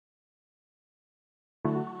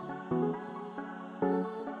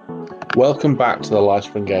Welcome back to the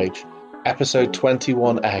Lifespring Age, episode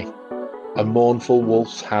 21A, A Mournful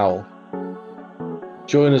Wolf's Howl.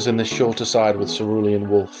 Join us in this short aside with Cerulean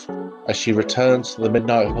Wolf, as she returns to the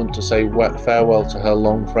midnight hunt to say farewell to her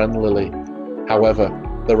long friend Lily. However,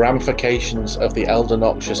 the ramifications of the Elder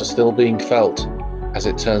Noxious are still being felt, as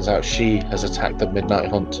it turns out she has attacked the midnight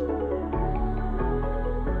hunt.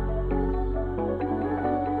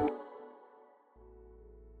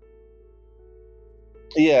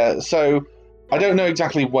 Yeah, so I don't know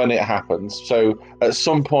exactly when it happens. So at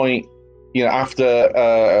some point,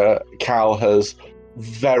 after Cal has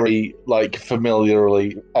very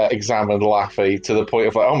familiarly examined Laffy to the point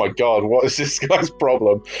of oh my god, what is this guy's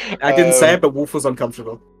problem? I didn't say it, but Wolf was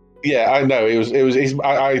uncomfortable. Yeah, I know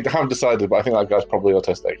I haven't decided, but I think that guy's probably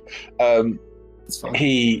autistic. It's fine.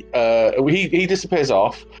 He disappears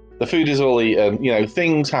off. The food is all eaten.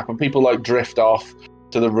 Things happen. People drift off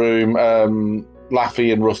to the room.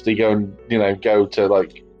 Laffy and Rusty go to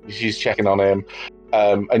she's checking on him,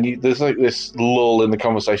 and there's this lull in the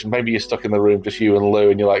conversation. Maybe you're stuck in the room, just you and Lou,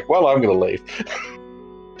 and you're like, well, I'm gonna leave.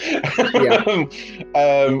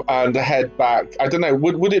 And head back. I don't know.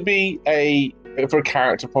 Would it be for a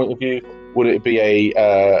character point of view? Would it be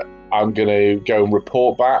I'm gonna go and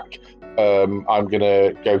report back? I'm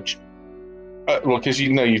gonna go. Because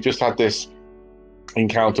you've just had this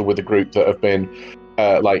encounter with a group that have been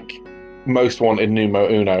most wanted numero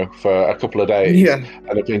uno for a couple of days, and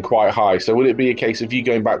have been quite high. So would it be a case of you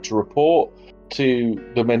going back to report to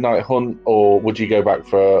the Midnight Hunt, or would you go back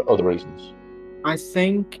for other reasons? I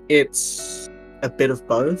think it's a bit of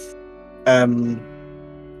both.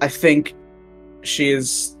 I think she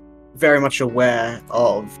is very much aware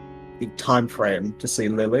of the time frame to see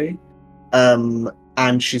Lily, and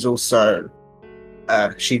she's also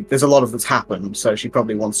there's a lot of that's happened, so she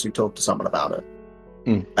probably wants to talk to someone about it.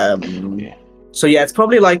 So yeah, it's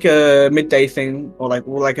probably like a midday thing, or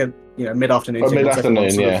like a mid-afternoon thing.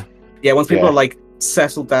 Mid-afternoon, once people are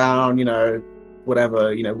settled down,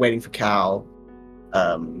 whatever, waiting for Cal,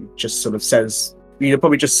 just sort of says,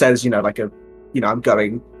 probably just says, I'm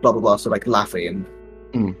going blah blah blah, so Laffy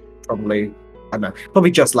and probably I don't know, probably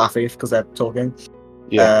just Laffy because they're talking,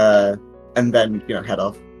 and then head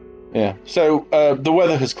off. Yeah. So the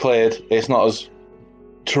weather has cleared. It's not as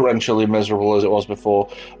torrentially miserable as it was before.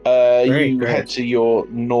 You head to your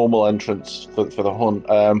normal entrance for the hunt,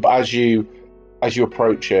 but as you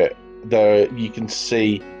approach it, there you can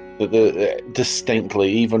see that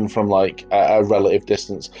distinctly, even from a relative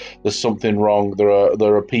distance, there's something wrong.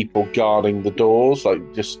 There are people guarding the doors,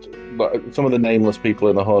 just some of the nameless people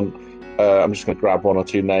in the hunt. I'm just going to grab one or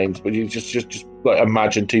two names, but you just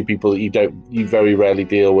imagine two people that you very rarely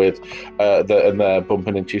deal with, and they're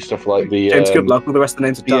bumping into stuff like the James Goodluck. All the rest of the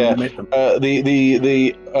names are done. Yeah, made them.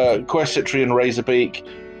 The Quercitrian Razorbeak,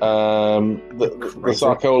 the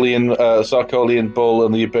Sarcolian Bull,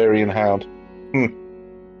 and the Iberian Hound.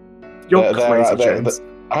 You're crazy, James.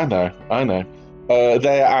 I know.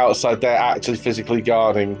 They're outside. They're actually physically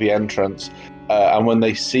guarding the entrance, and when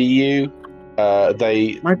they see you,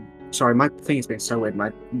 they. Sorry, my thing is being so weird.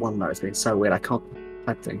 My OneNote is being so weird. I can't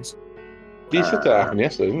type things. You said that happened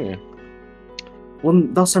yesterday, didn't you? Well,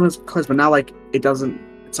 last time it was close, but now it doesn't.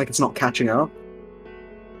 It's it's not catching up.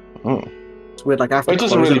 Oh. It's weird. After it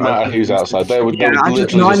doesn't really matter who's outside. They would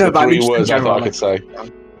literally I know about 3 words I thought I could say.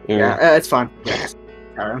 Yeah, it's fine.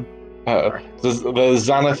 Carry on. The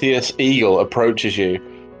Xanathius eagle approaches you,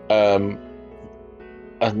 I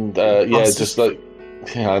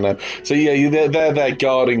know. So they're there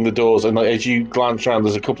guarding the doors, and as you glance around,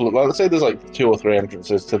 there's a couple of let's say there's 2 or 3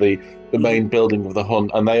 entrances to the main building of the hunt,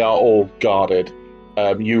 and they are all guarded.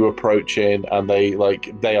 You approach in, and they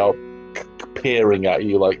are peering at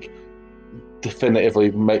you, definitively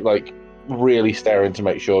really staring to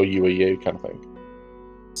make sure you are you, kind of thing.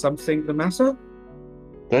 Something the matter?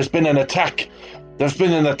 There's been an attack.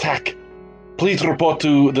 Please report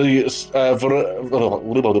to the.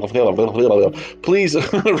 Please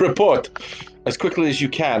report as quickly as you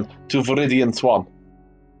can to Viridian Swan.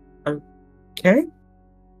 Okay.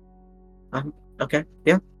 Okay.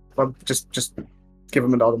 Yeah. Well, just give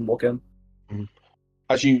him a nod and walk in.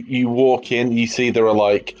 As you walk in, you see there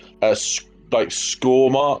are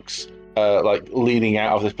score marks. Leading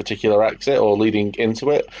out of this particular exit or leading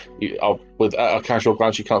into it, with a casual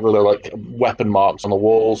glance, you can't really weapon marks on the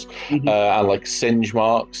walls, and singe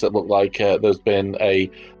marks that look like there's been a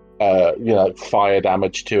fire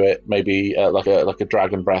damage to it, maybe like a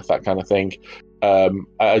dragon breath, that kind of thing.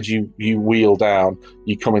 As you wheel down,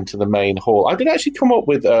 you come into the main hall. I did actually come up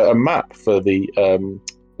with a map for the.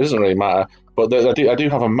 It doesn't really matter, but I do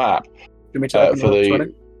have a map Do you want me to open for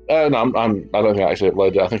the. No, I don't think I actually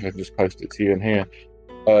uploaded it. I think I can just post it to you in here.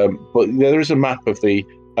 But there is a map of the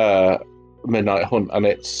Midnight Hunt, and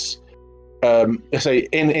it's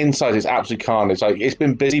inside it's absolutely carnage. Like, it's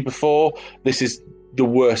been busy before. This is the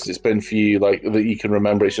worst it's been for you, like, that you can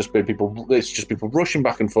remember. It's just people rushing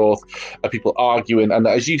back and forth, people arguing, and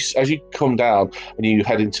as you come down and you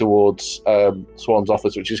heading towards Swan's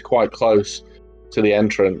office, which is quite close to the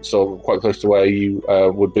entrance, or quite close to where you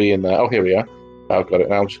would be in there. Oh, here we are. I've got it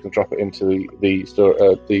now. I'm just going to drop it into the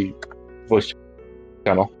voice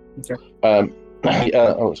channel. Okay.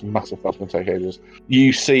 It's massive. That's going to take ages.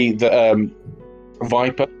 You see that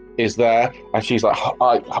Viper is there, and she's like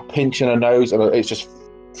pinching her nose, and it's just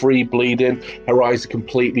free bleeding. Her eyes are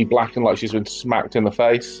completely blackened, like she's been smacked in the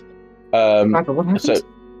face. Viper, what happened?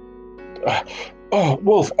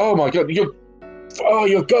 Wolf! Oh my god! Your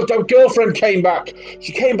goddamn girlfriend came back.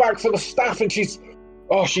 She came back for the staff, and she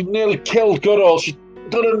nearly killed Goodall. She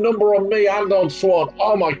done a number on me and on Swan.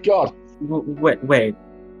 Oh my god! Wait.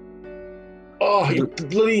 Oh, you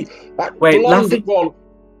bloody blonde laughing one.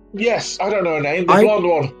 Yes, I don't know her name. The blonde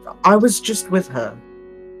one. I was just with her.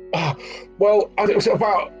 Well, it was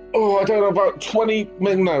about about 20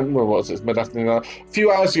 minutes. No, what was it? Mid-afternoon. A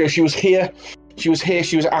few hours ago, she was here. She was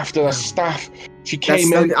after the staff. She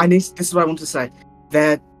came in. This is what I want to say.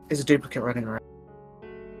 There is a duplicate running around.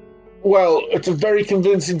 Well, it's a very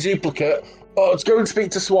convincing duplicate. Oh, let's go and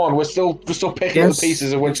speak to Swan. We're still picking up the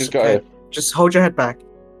pieces of when she's got here. Just hold your head back.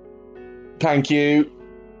 Thank you.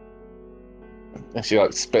 And she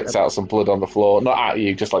spits out some blood on the floor, not at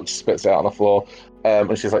you, just spits it out on the floor.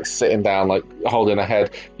 And she's sitting down, holding her head.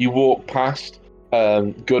 You walk past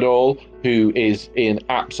Goodall, who is in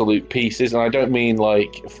absolute pieces, and I don't mean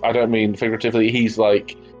figuratively. He's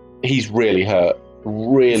really hurt,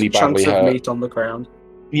 really badly hurt. Chunks of meat on the ground.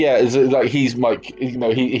 Yeah, he's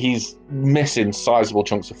he's missing sizable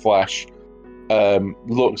chunks of flesh.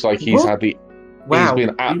 Looks like he's he's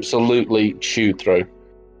been absolutely chewed through.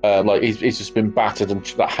 He's just been battered and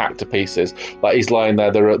hacked to pieces. He's lying there.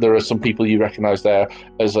 There are some people you recognise there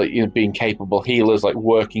as being capable healers,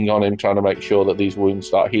 working on him, trying to make sure that these wounds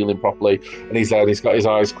start healing properly. And he's there. And he's got his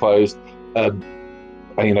eyes closed, and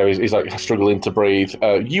he's struggling to breathe.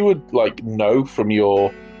 You would know from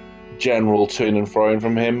your general to and froing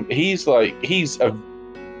from him.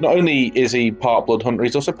 Not only is he part blood hunter,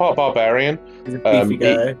 he's also part barbarian. He's a beefy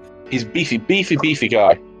guy. He's beefy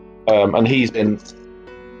guy, and he's been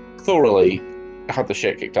thoroughly had the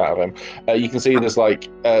shit kicked out of him. You can see there's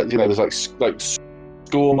there's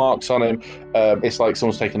score marks on him. It's like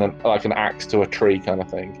someone's taken an axe to a tree kind of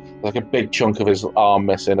thing. Like a big chunk of his arm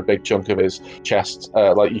missing, a big chunk of his chest.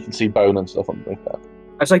 You can see bone and stuff underneath that.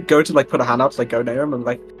 I just go to put a hand out to go near him, and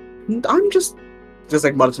I'm just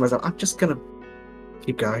mutter to myself, I'm just gonna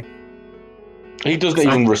keep going. He doesn't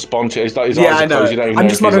even respond to it. His eyes I are know. closed. You don't even I'm know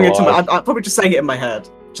just if he's muttering it to alive. I'm probably just saying it in my head.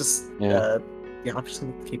 I'm just gonna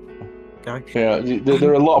keep going. Yeah, there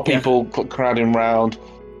are a lot of people crowding round,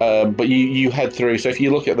 but you head through. So if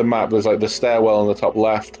you look at the map, there's the stairwell on the top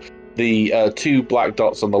left. The two black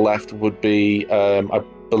dots on the left would be, let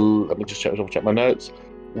me just check my notes.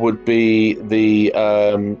 Would be the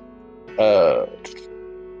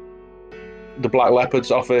Black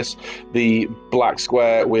Leopard's office. The black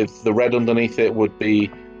square with the red underneath it would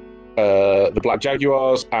be the Black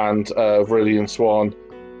Jaguars, and Cerulean Swan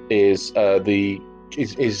is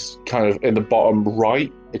kind of in the bottom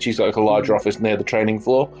right. She's got a larger office near the training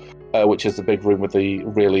floor, which is the big room with the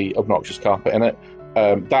really obnoxious carpet in it.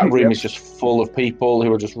 That room is just full of people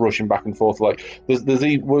who are just rushing back and forth. When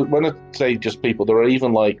I say just people, there are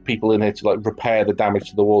even people in here to repair the damage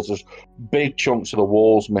to the walls. There's big chunks of the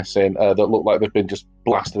walls missing that look like they've been just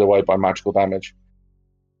blasted away by magical damage.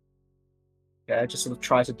 Yeah, I just sort of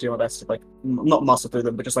try to do my best to not muscle through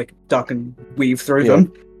them, but just duck and weave through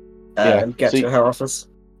them and get to her office.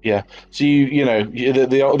 Yeah, so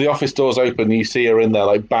the office doors open. You see her in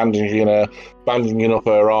there, bandaging up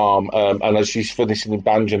her arm, and as she's finishing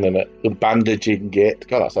bandaging it.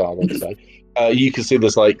 God, that's hard to say. You can see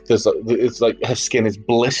there's her skin is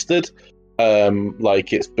blistered,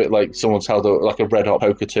 it's a bit someone's held a red hot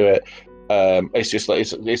poker to it. It's just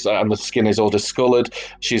it's and the skin is all discolored.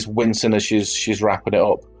 She's wincing as she's wrapping it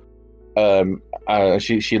up.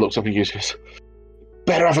 She looks up at you and goes,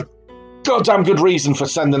 "Better have a goddamn good reason for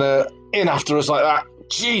sending her in after us like that.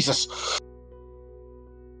 Jesus."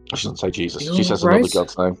 She doesn't say Jesus. She says another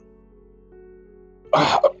god's name. I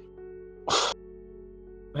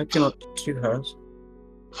hope you're not too hurt.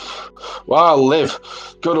 Well, I'll live.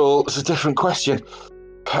 Goodall, it's a different question.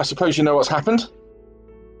 I suppose you know what's happened?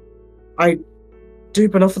 I do,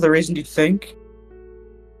 but not for the reason you'd think.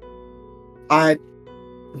 I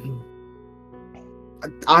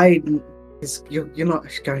You're not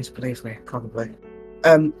going to believe me, probably.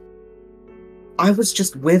 I was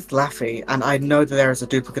just with Laffy, and I know that there is a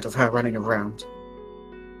duplicate of her running around.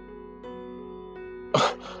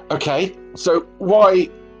 Okay, so why...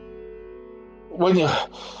 When you...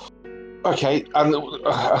 Okay, and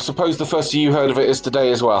I suppose the first you heard of it is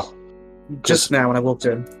today as well? Just now when I walked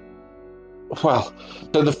in. Well,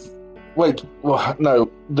 so the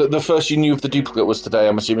first you knew of the duplicate was today,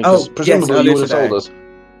 I'm assuming, because presumably yes, you would have told us.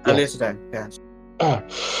 Earlier today, yes.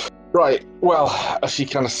 Right, well, as she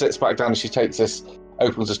kind of sits back down and she takes this,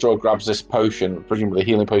 opens the straw, grabs this potion, presumably a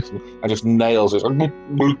healing potion, and just nails it.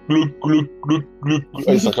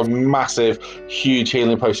 It's like a massive, huge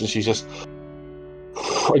healing potion. She's just...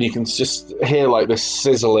 And you can just hear like this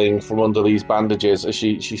sizzling from under these bandages as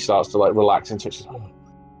she starts to like relax into it.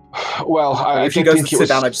 Well, if she goes to sit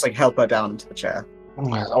down, I just like help her down into the chair.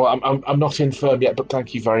 Oh, I'm not infirm yet, but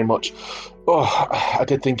thank you very much. Oh, I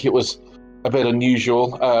did think it was a bit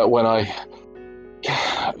unusual when I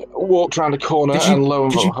walked around a corner and lo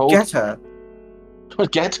and behold... Did you get her?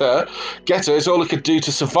 Get her? Get her is all I could do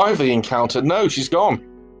to survive the encounter. No, she's gone.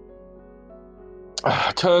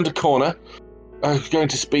 I turned a corner. I was going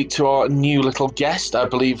to speak to our new little guest, I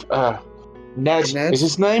believe Ned is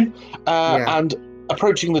his name. And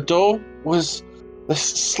approaching the door was this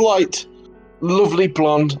slight, lovely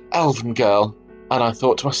blonde elven girl. And I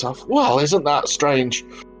thought to myself, well, isn't that strange?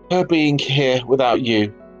 Her being here without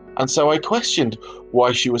you. And so I questioned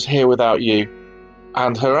why she was here without you.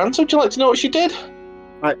 And her answer, would you like to know what she did?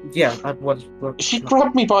 She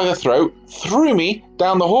grabbed me by the throat, threw me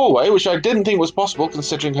down the hallway, which I didn't think was possible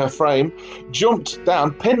considering her frame, jumped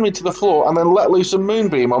down, pinned me to the floor, and then let loose a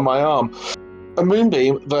moonbeam on my arm. A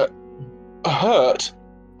moonbeam that hurt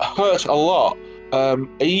a lot.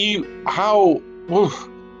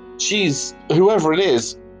 She's, whoever it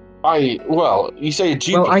is, you say a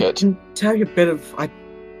duplicate. Well, I can tell you a bit of, I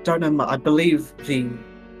don't know, I believe the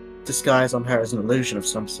disguise on her is an illusion of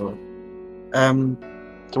some sort.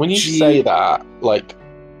 So when you say that, like,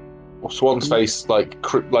 Swan's face, like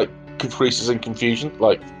creases in confusion,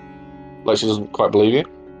 like she doesn't quite believe you.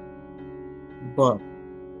 What?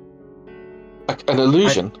 An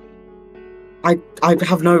illusion? I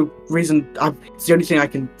have no reason. It's the only thing I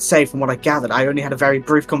can say from what I gathered. I only had a very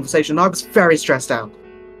brief conversation. I was very stressed out.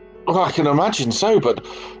 Well, I can imagine so, but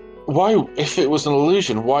why, if it was an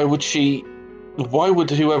illusion, why would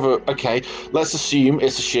whoever... Okay, let's assume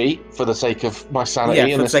it's a she, for the sake of my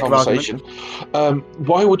sanity in this conversation.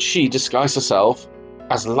 Why would she disguise herself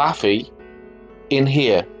as Laffy in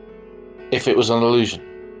here if it was an illusion?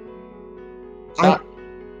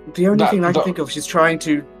 The only thing I can think of, she's trying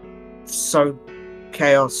to sow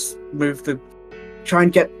chaos, try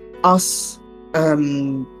and get us,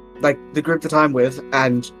 like the group that I'm with,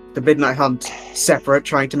 and the Midnight Hunt separate,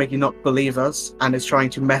 trying to make you not believe us, and is trying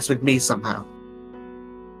to mess with me somehow.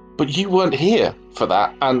 But you weren't here for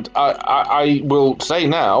that, and I will say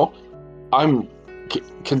now, I'm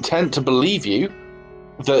content to believe you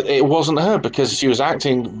that it wasn't her, because she was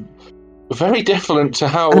acting very different to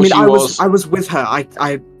how she was. I was with her.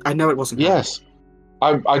 I know it wasn't her. Yes.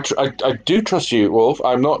 I do trust you, Wolf.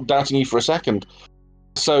 I'm not doubting you for a second.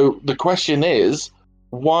 So the question is,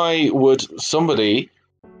 why would somebody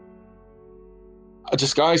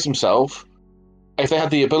disguise himself, if they had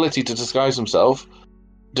the ability to disguise himself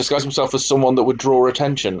as someone that would draw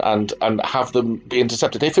attention and have them be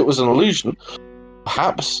intercepted? If it was an illusion,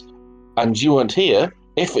 perhaps, and you weren't here,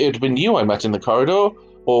 if it had been you I met in the corridor,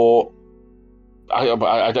 or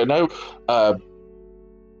I don't know,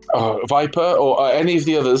 Viper or any of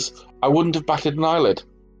the others, I wouldn't have batted an eyelid.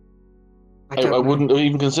 I wouldn't have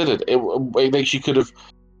even considered it. She could have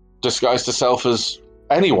disguised herself as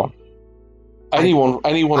anyone. Any one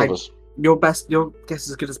of us. Your guess is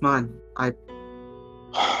as good as mine. I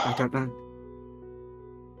don't know.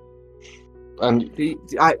 And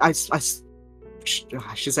I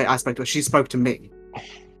should say I spoke to her. She spoke to me.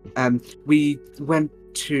 We went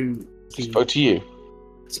to. She spoke to you.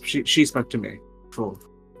 She spoke to me.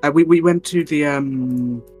 We went to the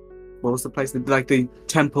what was the place? Like the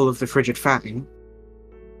Temple of the Frigid Fang.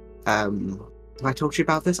 Have I talked to you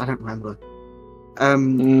about this? I don't remember.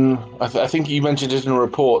 I think you mentioned it in a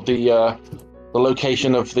report. The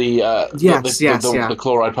location of the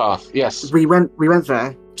chloride path. Yes, we went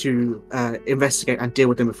there to investigate and deal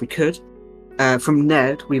with them if we could. From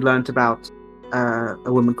Ned, we learnt about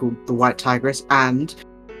a woman called the White Tigress and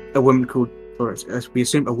a woman called, or we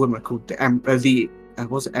assume a woman called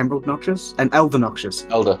was it Emerald Noxious? An Elder Noxious.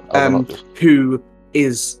 Elder Noxious. Who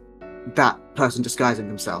is that person disguising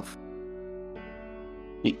himself?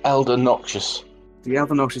 The Elder Noxious. The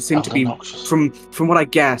Elder Noxious seem to be, Noxious. from what I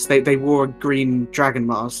guess, they wore a green dragon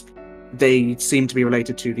mask. They seem to be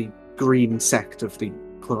related to the green sect of the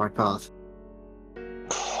Chloride Path.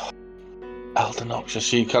 Elder Noxious.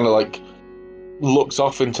 She kind of like looks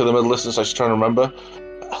off into the middle distance. I was trying to remember.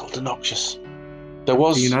 Elder Noxious. There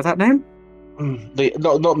was. Do you know that name?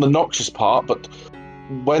 Not the Noxious part, but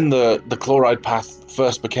when the Chloride Path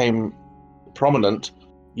first became prominent,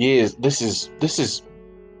 this is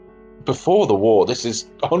before the war. This is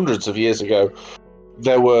hundreds of years ago.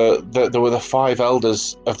 There were the 5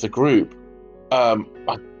 elders of the group.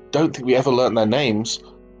 I don't think we ever learnt their names.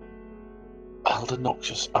 Elder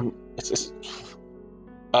Noxious. This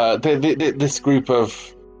group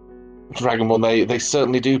of Dragonborn, they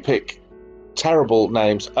certainly do pick terrible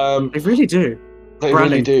names. They really do. They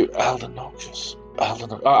really do. Elder Noxious.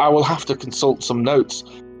 I will have to consult some notes.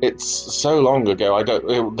 It's so long ago.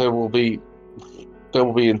 There will be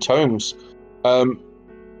in tomes.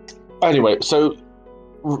 Anyway, so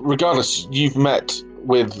regardless, you've met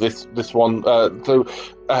with this one.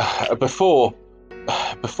 Before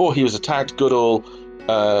he was attacked, Goodall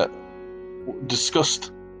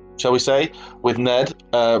discussed, shall we say, with Ned,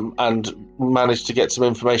 and managed to get some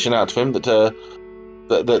information out of him that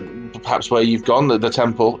perhaps where you've gone, the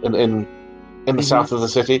temple in the south of the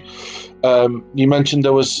city. You mentioned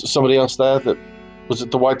there was somebody else there. Was it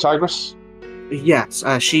the White Tigress? Yes,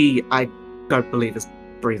 she, I don't believe, is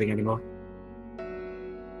breathing anymore.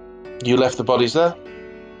 You left the bodies there?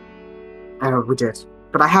 We did.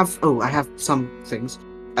 But I have some things.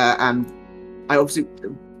 And I think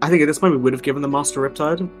at this point we would have given the Master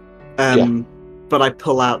Riptide. But I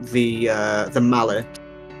pull out the mallet,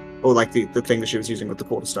 or like the thing that she was using with the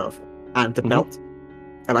quarterstaff, and the belt.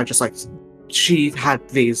 And I just she had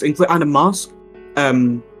these, and a mask,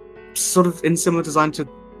 sort of in similar design to,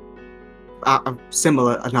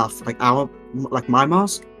 similar enough, like my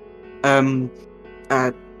mask,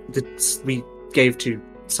 that we gave to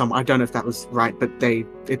some. I don't know if that was right, but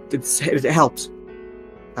it helped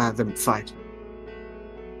them fight.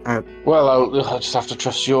 Well, I'll just have to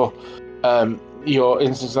trust your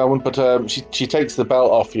instincts on that one. But she takes the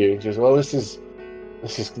belt off you and she says, "Well, this is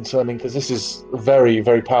concerning because this is a very,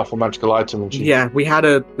 very powerful magical item." And we had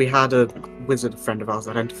a wizard friend of ours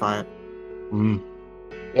identify it.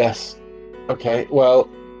 Yes. Okay. Well,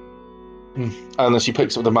 and then she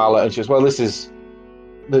picks up the mallet and she says, "Well, it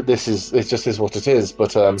just is what it is."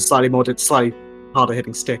 But slightly harder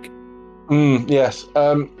hitting stick. Yes.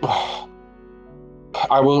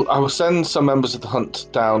 I will send some members of the hunt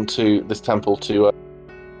down to this temple to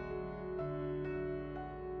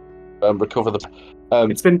recover the.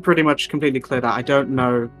 It's been pretty much completely cleared out. I don't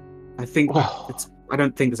know. I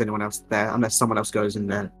don't think there's anyone else there unless someone else goes in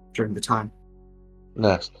there during the time.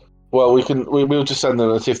 Yes. Well, we'll just send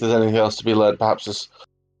them and see if there's anything else to be learned. Perhaps there's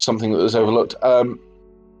something that was overlooked.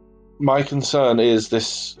 My concern is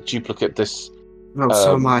this duplicate.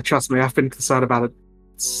 So am I. Trust me, I've been concerned about it.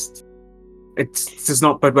 It does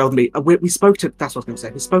not bode well with me. We spoke to. That's what I was going to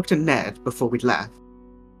say. We spoke to Ned before we left,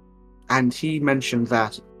 and he mentioned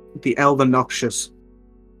that the Elder Noxious.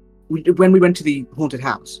 When we went to the haunted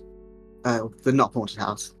house, the not haunted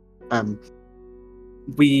house,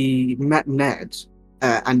 we met Ned,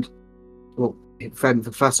 and for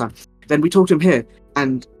the first time. Then we talked to him here,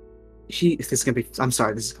 and I'm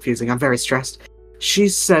sorry, this is confusing. I'm very stressed. She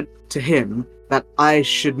said to him that I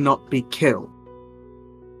should not be killed.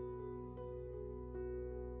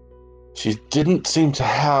 She didn't seem to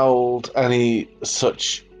hold any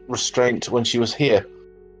such restraint when she was here.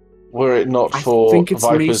 Were it not for I think it's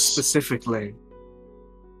Vipers... me specifically.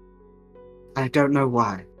 I don't know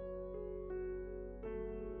why.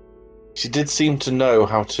 She did seem to know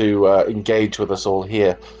how to engage with us all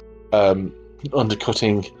here,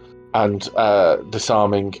 undercutting and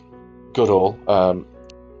disarming Goodall,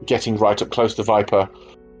 getting right up close to Viper,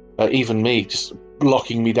 even me, just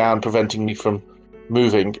locking me down, preventing me from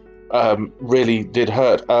moving, really did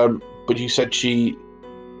hurt. But you said she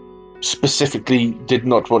specifically did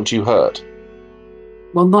not want you hurt.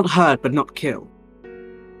 Well, not hurt, but not killed.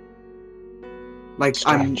 Like,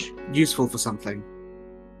 Strange. I'm useful for something.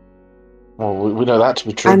 Well, we know that to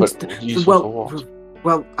be true, but useful for what?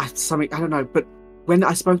 Well, something, I don't know, but when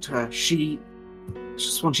I spoke to her, she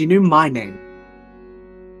knew my name.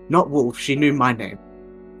 Not Wolf, she knew my name.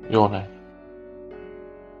 Your name.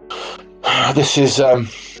 This is,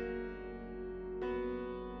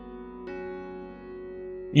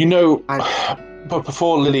 but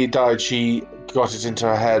before Lily died, she got it into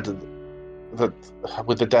her head that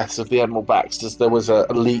with the deaths of the Emerald Baxters, there was a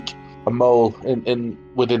leak, a mole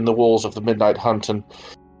within the walls of the Midnight Hunt, and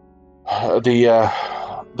the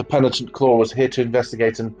the Penitent Claw was here to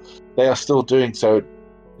investigate, and they are still doing so.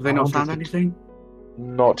 Have they not found anything?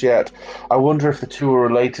 Not yet. I wonder if the two are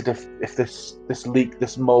related. If this leak,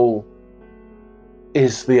 this mole,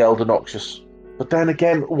 is the Elder Noxious. But then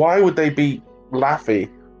again, why would they be Laffy?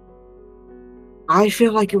 I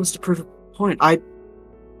feel like it was to prove a point.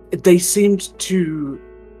 They seemed to,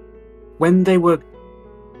 when they were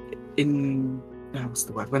in, what's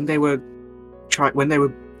the word? When they were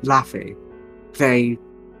Laffy,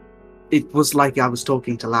 it was like I was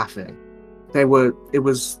talking to Laffy. It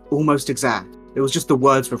was almost exact. It was just the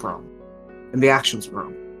words were wrong, and the actions were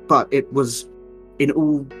wrong. But it was, in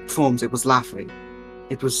all forms, it was Laffy.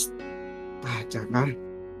 It was, I don't know.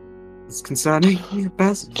 It's concerning, at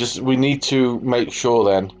best. We need to make sure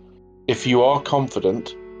then, if you are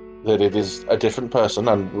confident that it is a different person,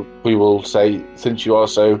 and we will say, since you are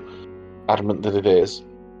so adamant that it is,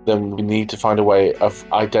 then we need to find a way of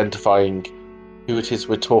identifying who it is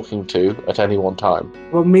we're talking to at any one time.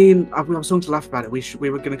 Well, I was talking to Laugh about it. We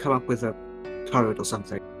were going to come up with a code or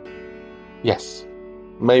something. Yes.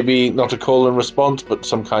 Maybe not a call and response, but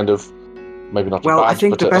some kind of, maybe not a badge, I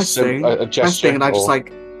think but the best thing, a gesture. And I just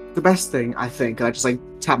the best thing, I think, and I just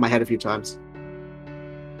tap my head a few times.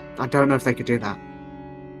 I don't know if they could do that.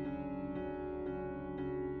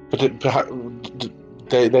 But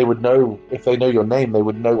they would know, if they know your name, they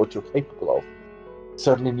would know what you're capable of.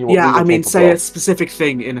 Certainly knew what Yeah, we were I mean, capable say of. a specific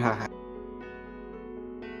thing in her head.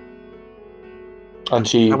 And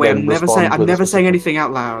she I'm never saying anything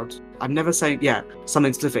out loud. I'm never saying,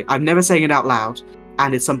 something specific. I'm never saying it out loud,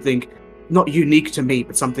 and it's something not unique to me,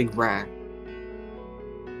 but something rare.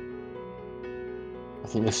 I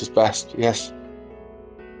think this is best, yes.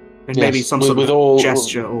 And maybe some sort of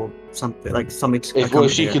gesture or something, like something to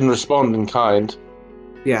if she can respond in kind.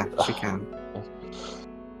 Yeah, she can.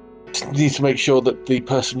 You need to make sure that the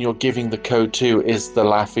person you're giving the code to is the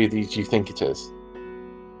Laffy that you think it is.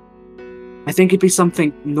 I think it'd be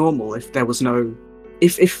something normal if there was no...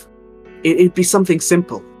 If it'd be something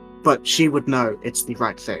simple, but she would know it's the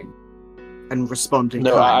right thing and respond in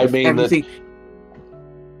kind.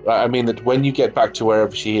 I mean that when you get back to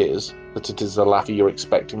wherever she is, that it is the Laffy you're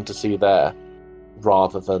expecting to see there,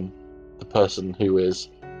 rather than the person who is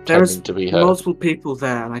tending to be her. There's multiple people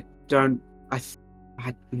there, and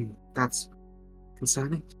that's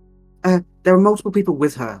concerning. There are multiple people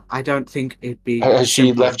with her. I don't think it'd be... Has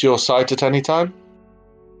she left your sight at any time?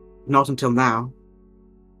 Not until now.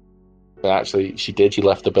 Actually, she did. She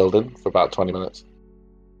left the building for about 20 minutes.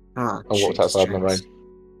 And walked outside in the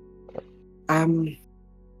rain.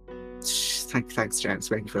 Thanks, James.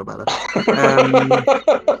 Make me feel better.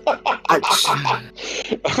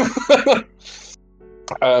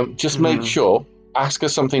 Just make sure. Ask her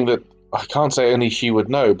something that I can't say only she would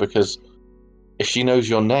know, because if she knows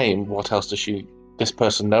your name, what else does this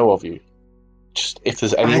person know of you? Just if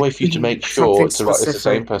there's any way for you to make sure it's the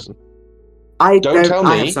same person. Don't tell me.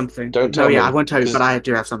 I have something. Don't tell me. I won't tell you, but I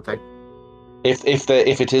do have something. If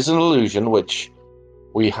it is an illusion, which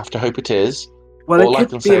we have to hope it is, well, it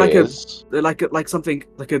could be like something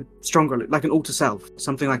like a stronger, like an alter self,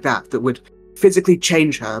 something like that would physically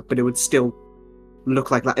change her, but it would still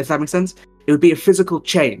look like that. If that makes sense, it would be a physical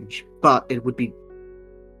change, but it would be.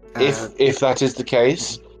 If that is the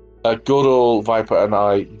case, good old Viper and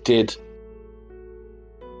I did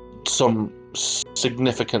some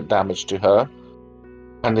significant damage to her,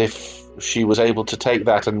 and if she was able to take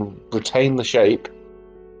that and retain the shape,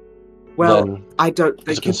 then I don't.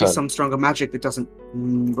 There could be some stronger magic that doesn't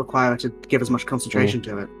require her to give as much concentration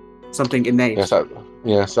to it. Something innate. Yes,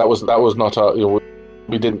 that was not our.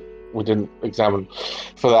 We didn't examine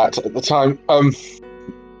for that at the time.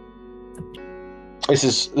 This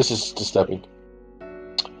is disturbing.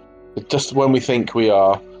 Just when we think we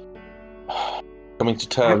are coming to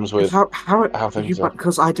terms with how things are.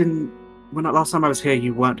 Because I didn't. When last time I was here,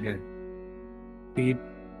 you weren't here. Are you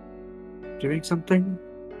doing something?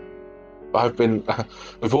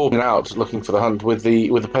 We've all been out looking for the hunt with the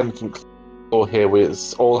Penitent Claw here,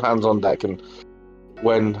 with all hands on deck, and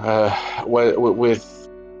when with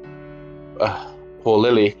poor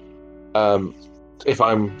Lily, if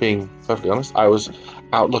I'm being perfectly honest, I was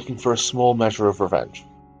out looking for a small measure of revenge.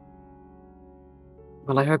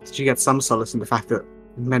 Well, I hope that you get some solace in the fact that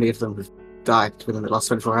many of them have died within the last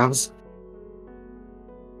 24 hours.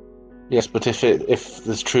 Yes, but if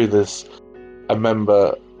there's a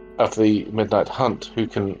member of the Midnight Hunt who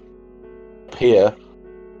can appear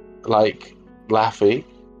like Laffy,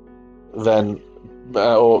 then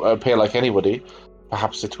or appear like anybody,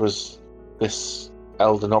 perhaps it was this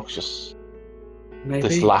Elder Noxious. Maybe.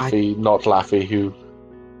 This Laffy, not Laffy, who...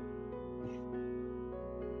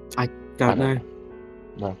 I don't know.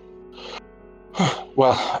 No.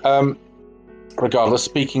 Well, regardless,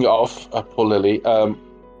 speaking of poor Lily,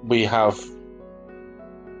 we have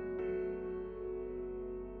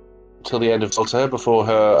till the end of her before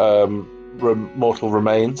her mortal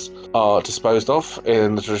remains are disposed of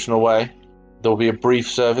in the traditional way. There will be a brief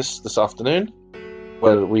service this afternoon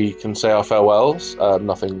where we can say our farewells,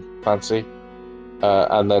 nothing fancy,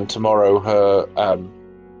 and then tomorrow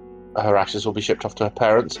her ashes will be shipped off to her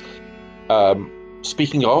parents.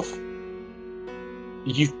 Speaking of,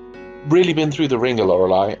 you've really been through the ringer,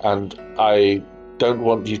 Lorelei, and I don't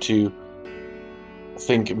want you to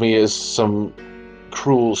think me as some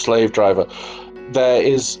cruel slave driver. There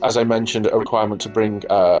is, as I mentioned, a requirement to bring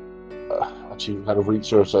actually had a read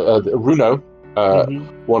through Runo,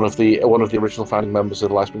 one of the original founding members of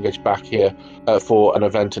the Lifespring Age, back here for an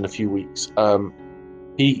event in a few weeks.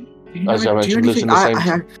 He, as I mentioned, lives in the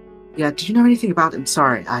same. Yeah, do you know anything about him?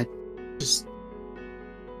 Sorry, I just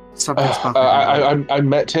something's I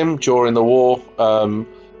met him during the war.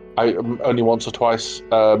 Only once or twice.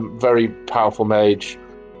 Very powerful mage.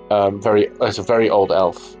 It's a very old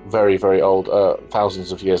elf, very, very old,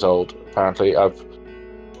 thousands of years old. Apparently, I'm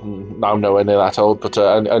nowhere near that old, but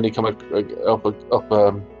only come up to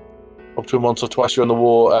him once or twice during the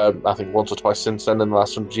war. I think once or twice since then, in the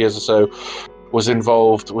last 100 years or so. Was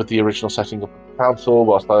involved with the original setting up of the council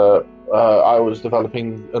whilst I was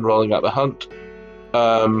developing and rolling out the hunt.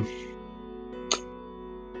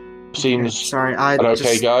 Seems an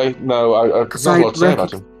okay guy. No, not a lot to say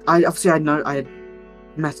about him. I'd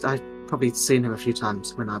probably seen him a few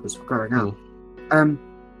times when I was growing up.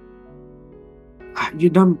 You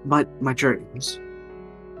know my dreams.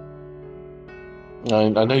 I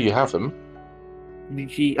know you have them.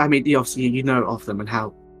 Obviously you know of them and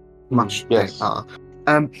how much yes. they are.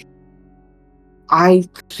 I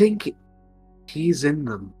think he's in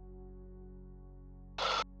them.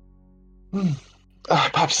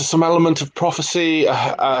 Perhaps there's some element of prophecy.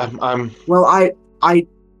 The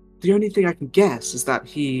only thing I can guess is that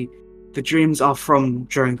the dreams are from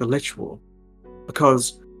during the Lich War,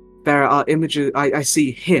 because there are images. I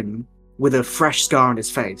see him with a fresh scar on his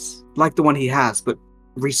face, like the one he has, but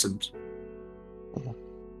recent.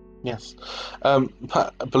 Yes.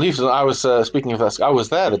 Believe it or not, I was speaking of that. I was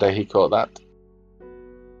there the day he caught that.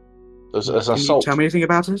 There's an assault. Can you tell me anything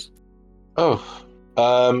about it?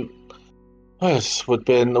 Yes, would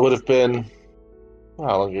have been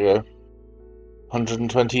how long ago?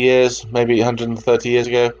 120 years, maybe 130 years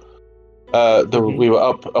ago. We were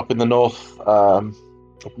up in the north, up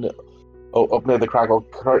near the Craggle.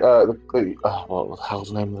 What the hell's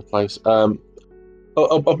the name of the place?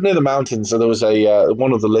 Up near the mountains, so there was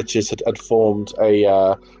one of the liches had formed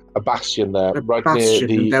a bastion there, near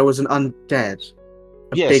the. There was an undead.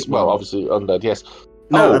 Obviously undead. Yes.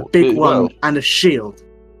 No, a big one and a shield.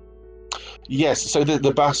 Yes, so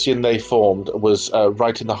the bastion they formed was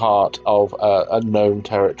right in the heart of a gnome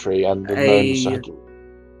territory, and the gnomes had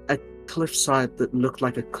a cliffside that looked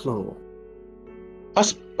like a claw. I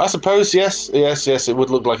suppose, yes, it would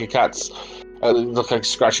look like a cat's. It looked like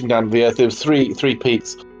scratching down the earth. There was three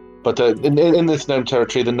peaks, but in this gnome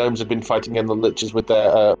territory, the gnomes had been fighting in the liches with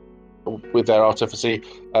their artifice.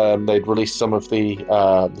 They'd released some of the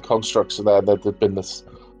constructs there. There'd been this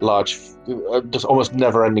large, just almost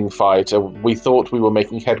never-ending fight. We thought we were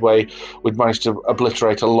making headway. We'd managed to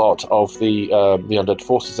obliterate a lot of the undead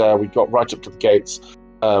forces there. We got right up to the gates,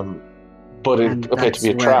 but it appeared to be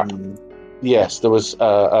a trap. Yes, there was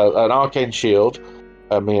an arcane shield.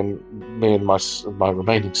 Me and my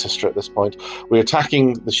remaining sister at this point, we were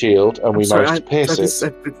attacking the shield, and we managed to pierce it.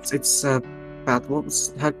 It's about what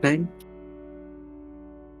was her name?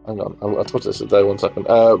 Hang on, I'll put this there 1 second.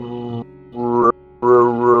 Where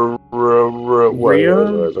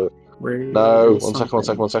is it? No,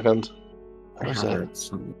 one second. Where is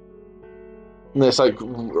it? It's like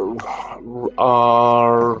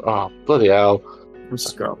bloody hell.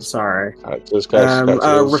 Sorry.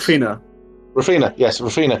 Rafina. Yes,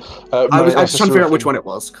 Rafina. I was trying to figure out which one it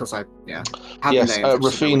was, because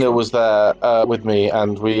Rafina was there with me,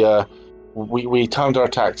 and we timed our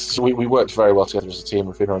attacks. We worked very well together as a team,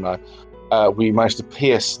 Rafina and I. We managed to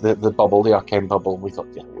pierce the bubble, the arcane bubble. We thought,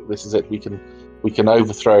 yeah, this is it. We can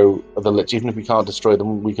overthrow the lich. Even if we can't destroy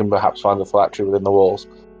them, we can perhaps find the phylactery within the walls.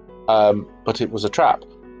 But it was a trap,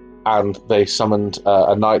 and they summoned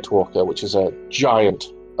a Nightwalker, which is a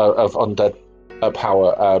giant of undead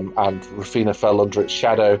power, and Rafina fell under its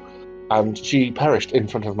shadow, and she perished in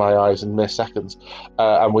front of my eyes in mere seconds.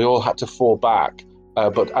 And we all had to fall back.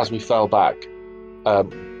 But as we fell back,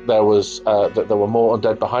 there were more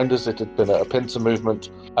undead behind us. It had been a pincer movement.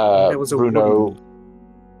 There was a Bruno.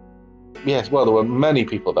 Yes, well, there were many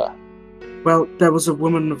people there. Well, there was a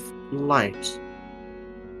woman of light.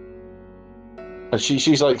 And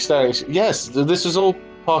she's like staring. Yes, this is all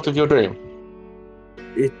part of your dream.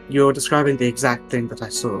 You're describing the exact thing that I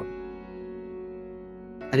saw.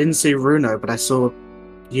 I didn't see Runo, but I saw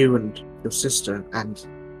you and your sister and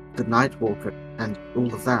the Nightwalker and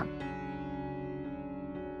all of that.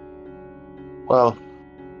 Well,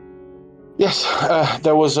 yes,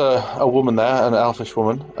 there was a woman there, an elfish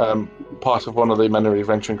woman, part of one of the many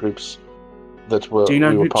venturing groups that were. Do you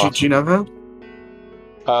know we were part do you know her?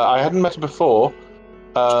 I hadn't met her before.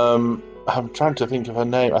 I'm trying to think of her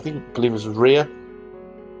name. I believe it was Rhea.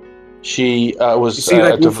 She was. You see,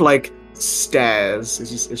 Wolf stares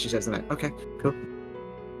as she says the name. Okay, cool.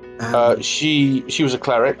 She was a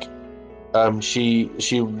cleric. She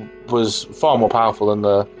was far more powerful than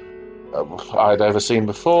I'd ever seen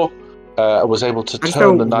before. Was able to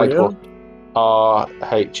turn the Nightwalker.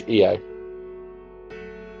 Rhea.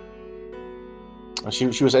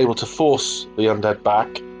 She was able to force the undead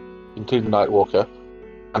back, including the Nightwalker,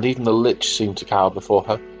 and even the Lich seemed to cower before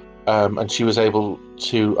her. And she was able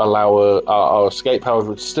to allow our escape.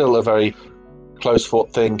 However, it's still a very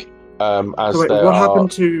close-fought thing. What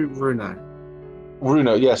happened to Runo?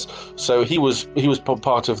 Runo, yes. So he was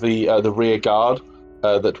part of the rear guard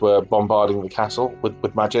that were bombarding the castle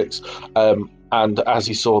with magics. And as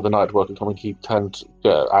he saw the Nightwalker coming, he turned,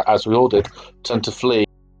 as we all did, turned to flee.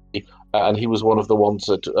 And he was one of the ones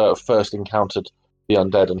that first encountered the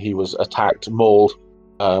undead, and he was attacked, mauled,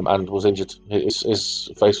 and was injured. His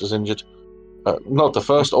face was injured. Not the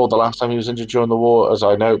first or the last time he was injured during the war, as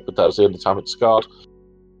I know, but that was the only time it scarred.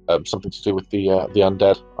 Something to do with the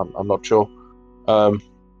undead. I'm not sure. Then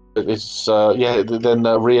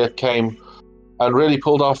Rhea came and really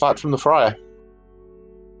pulled our fat from the fryer.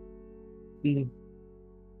 Mm.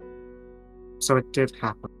 So it did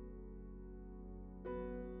happen.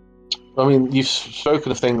 I mean, you've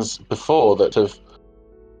spoken of things before that have,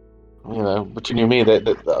 between you and me,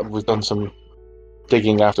 that we've done some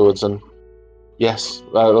digging afterwards, and yes,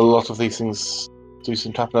 a lot of these things do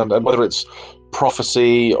seem to happen, and whether it's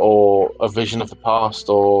prophecy or a vision of the past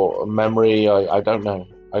or a memory, I don't know.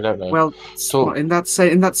 Well, so in that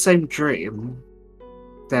same dream,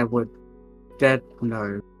 there were dead.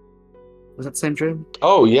 No, was that the same dream?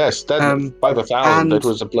 Oh yes, dead by the thousand. It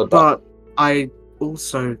was a bloodbath. But I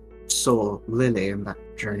also saw Lily in that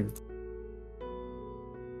dream.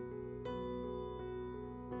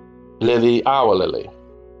 Lily, our Lily.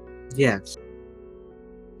 Yes.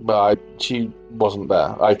 But she wasn't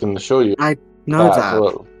there. I can assure you. I know that.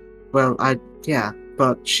 Well,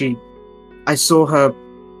 but I saw her.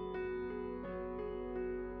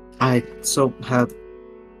 I saw her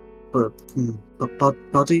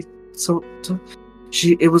body sort of.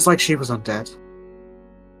 It was like she was undead.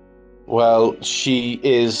 Well, she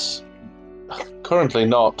is currently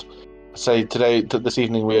not. Say this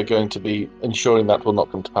evening, we are going to be ensuring that will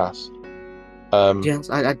not come to pass. Yes,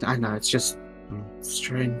 I know. It's just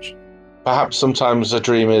strange. Perhaps sometimes a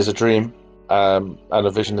dream is a dream, and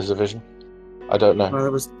a vision is a vision. I don't know. Well,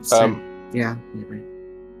 it was the same. Yeah. Maybe.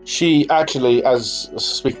 She actually, as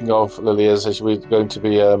speaking of Lily, as we're going to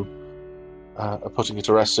be putting her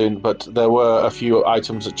to rest soon, but there were a few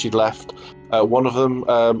items that she'd left. One of them,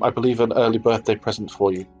 I believe, an early birthday present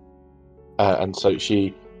for you. And so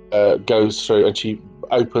she goes through and she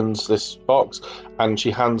opens this box and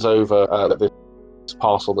she hands over this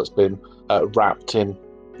parcel that's been wrapped in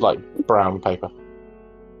like brown paper.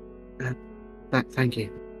 Thank you.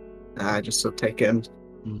 I just sort of take it and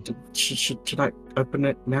should I open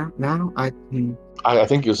it now? I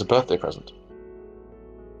think it was a birthday present.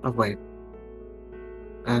 Oh wait.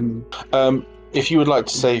 If you would like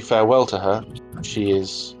to say farewell to her, she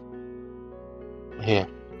is here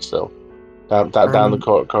still, down the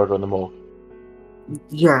corridor in the morgue.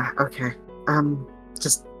 Yeah. Okay.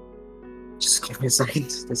 Just give me a second.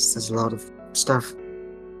 There's a lot of stuff.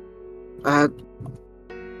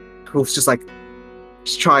 Wolf's just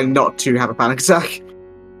trying not to have a panic attack.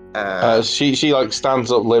 She like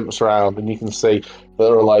stands up, limps around, and you can see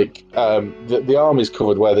there are the arm is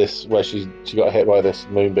covered where she got hit by this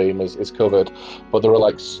moonbeam is covered, but there are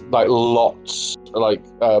like lots like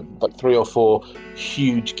 3 or 4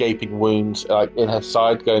 huge gaping wounds in her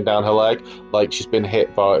side going down her leg, like she's been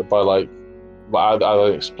hit by either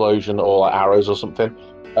an explosion or arrows or something.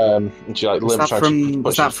 And she limps around.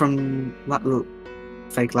 Was that from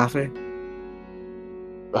fake laughing?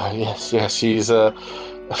 Yes, she's a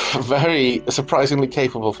very surprisingly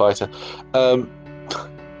capable fighter.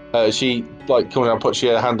 She comes around, puts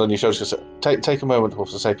her hand on your shoulder, says, take a moment,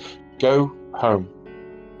 Wolf, to say, go home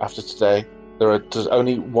after today There's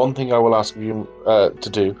only one thing I will ask you to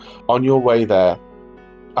do. On your way there,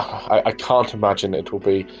 I can't imagine it will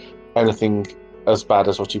be anything as bad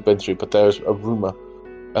as what you've been through, but there's a rumour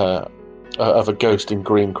of a ghost in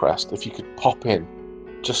Greencrest. If you could pop in,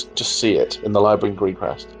 just see it in the library in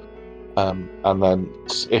Greencrest. And then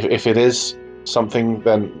if it is something,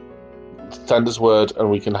 then send us word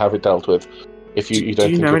and we can have it dealt with. If you don't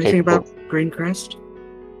do you think know you're anything capable. about Greencrest?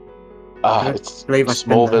 It's a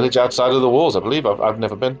small village outside of the walls, I believe. I've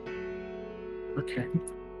never been. Okay.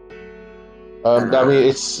 I mean,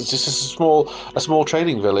 it's just a small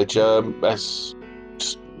trading village. It's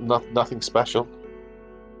just nothing special.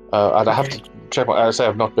 And I have to check. I say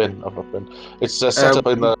I've not been. It's set up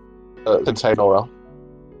in the container realm.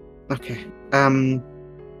 Okay. And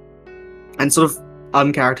sort of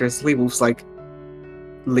uncharacteristically, Wolf's like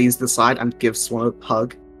leans to the side and gives Swan a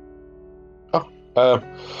hug.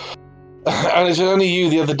 And it's only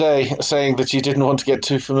you the other day saying that you didn't want to get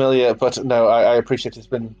too familiar, but no, I appreciate it's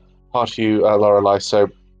been hard for you, Lorelei. So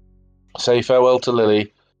say farewell to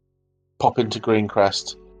Lily, pop into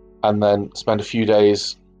Greencrest, and then spend a few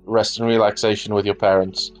days rest and relaxation with your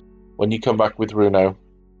parents. When you come back with Runo,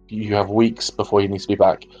 you have weeks before he needs to be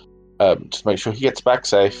back. Just make sure he gets back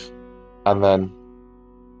safe, and then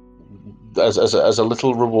as a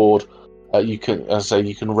little reward, you can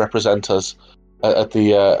represent us at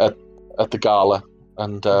the gala,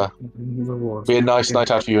 and be a nice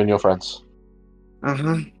night out for you and your friends.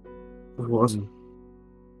 Reward.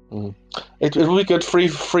 It will be good. Free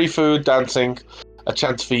food, dancing, a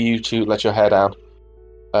chance for you to let your hair down.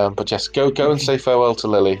 But yes, go and say farewell to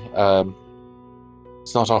Lily.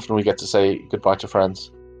 It's not often we get to say goodbye to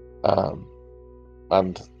friends,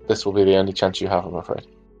 and this will be the only chance you have, I'm afraid.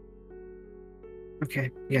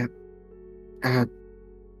 Okay. Yeah.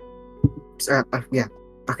 Yeah.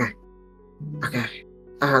 Okay.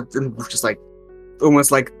 And Wolf just like,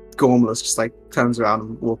 almost like Gormless, just like turns around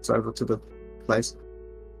and walks over to the place.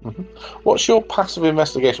 Mm-hmm. What's your passive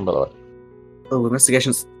investigation, by the way? Oh,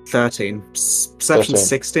 investigation's 13. Perception's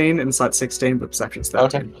 16, insight 16, but perception's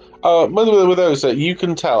 13. Okay. With those, you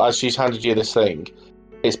can tell as she's handed you this thing,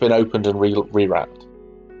 it's been opened and rewrapped.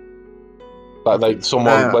 Like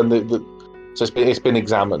someone so it's been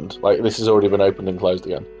examined. Like this has already been opened and closed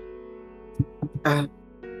again.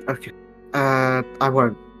 Okay. I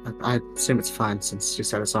won't. I assume it's fine since you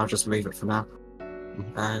said it, so I'll just leave it for now.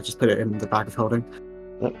 Just put it in the bag of holding.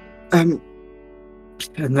 Yep. And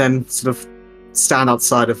then sort of stand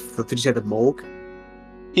outside of did you say the morgue?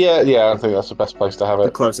 Yeah, I think that's the best place to have it.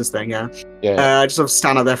 The closest thing, yeah. Yeah. Just sort of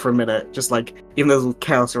stand out there for a minute, just like, even though there's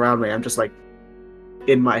chaos around me, I'm just like,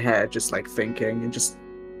 in my head, just like thinking, and just,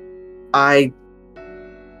 I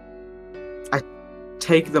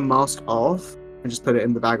take the mask off and just put it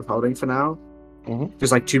in the bag of holding for now. Mm-hmm.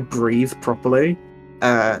 Just like to breathe properly,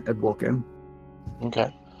 and walk in.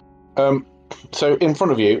 Okay. So in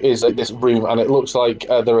front of you is like this room, and it looks like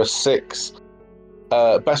there are 6.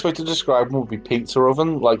 Best way to describe them would be pizza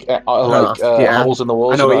oven, holes in the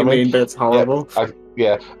walls. I know what you mean, but it's horrible.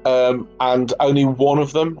 Yeah. And only one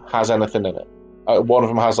of them has anything in it. One of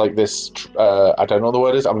them has like this. I don't know what the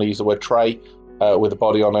word is. I'm going to use the word tray, with a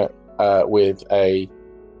body on it, with a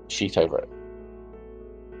sheet over it.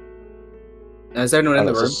 Is there anyone in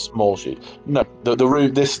the room? A small sheet. No, the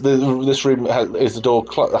room. This room has the door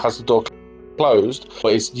closed,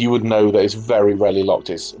 but you would know that it's very rarely locked.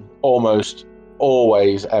 It's almost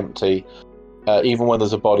always empty. Even when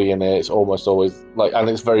there's a body in there, it's almost always and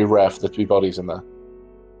it's very rare for there to be bodies in there.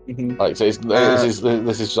 Mm-hmm. So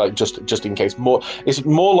this is like just in case. It's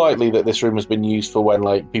more likely that this room has been used for when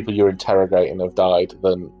like people you're interrogating have died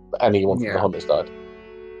than anyone from the hunt has died.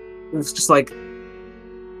 It's just like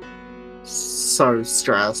so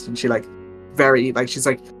stressed, and she very she's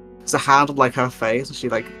like, there's a hand on her face, and she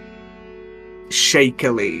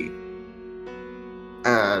shakily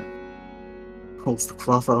pulls the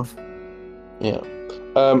cloth off. Yeah.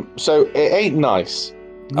 So it ain't nice.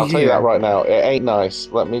 I'll tell you that right now. It ain't nice.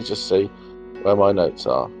 Let me just see where my notes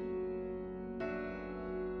are.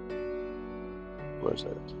 Where is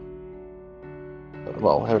it?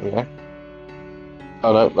 Well, here we go.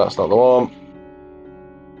 Oh no, that's not the one.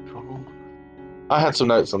 I had some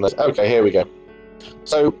notes on this. Okay, here we go.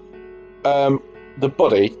 So, the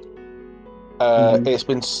body, it's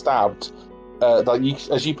been stabbed.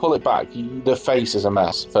 As you pull it back, the face is a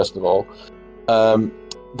mess. First of all,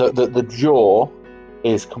 the jaw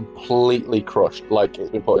is completely crushed, like it's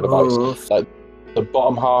been put in a vice. Like the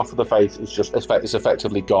bottom half of the face is it's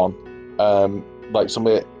effectively gone. At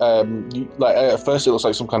first it looks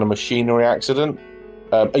like some kind of machinery accident.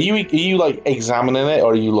 Are you examining it,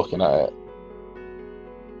 or are you looking at it?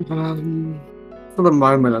 For the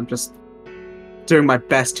moment, I'm just doing my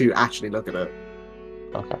best to actually look at it.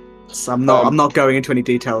 Okay. So I'm not going into any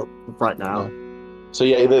detail right now. No. So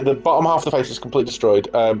yeah, the bottom half of the face is completely destroyed.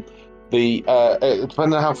 Depending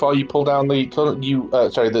on how far you pull down the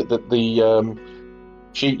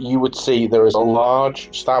sheet, you would see there is a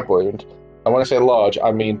large stab wound. And when I say large,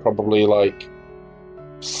 I mean probably like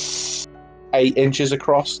 8 inches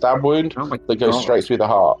across stab wound that goes straight through the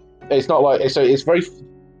heart. It's not like it's very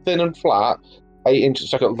thin and flat. 8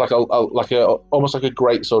 inches, like a almost like a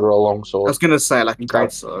great sword or a long sword. I was gonna say like a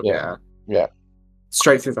great sword. Yeah.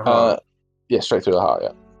 Straight through the heart. Straight through the heart.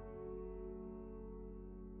 Yeah.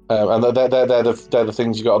 And they're the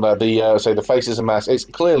things you got on there. The face is a mess. It's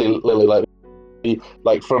clearly Lily,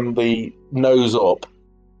 like from the nose up,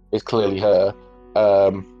 it's clearly her.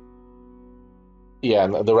 And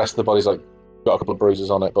the rest of the body's like got a couple of bruises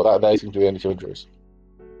on it, but they seem to be the only 2 injuries.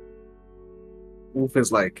 Wolf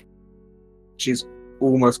is like, she's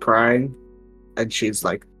almost crying, and she's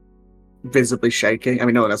like visibly shaking. I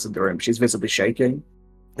mean, no one else in the room. She's visibly shaking,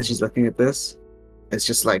 and she's looking at this. It's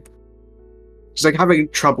just like she's like having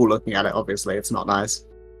trouble looking at it. Obviously, it's not nice.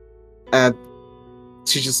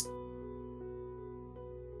 She just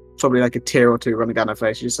probably like a tear or two running down her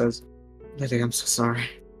face. She says, "Lily, I'm so sorry.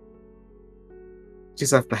 You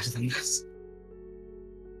deserve better than this.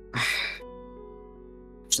 I'm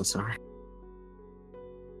so sorry."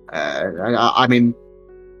 I mean,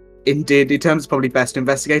 in D&D terms, it's probably best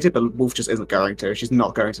investigated, but Wolf just isn't going to. She's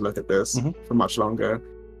not going to look at this for much longer.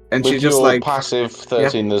 And With she's just your like passive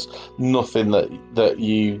 13, there's nothing that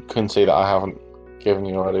you can see that I haven't given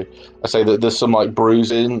you already. I say that there's some like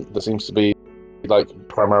bruising that seems to be like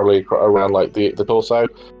primarily around like the torso,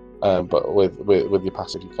 but with your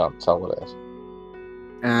passive, you can't tell what it is.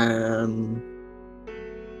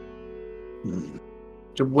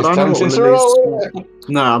 Would I know what Lily's...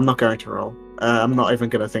 No, I'm not going to roll. I'm not even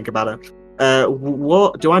going to think about it.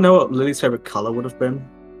 What do I know? What Lily's favorite color would have been?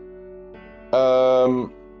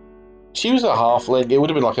 She was a halfling. It would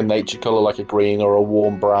have been like a nature color, like a green or a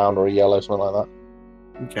warm brown or a yellow, something like that.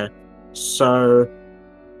 Okay, so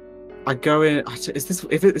I go in. Is this?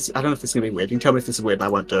 If it's, I don't know if this is gonna be weird. You can tell me if this is weird, and I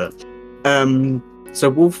won't do it. So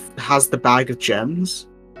Wolf has the bag of gems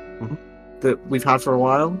that we've had for a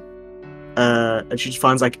while, and she just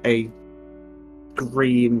finds like a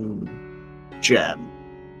green gem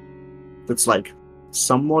that's like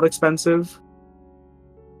somewhat expensive.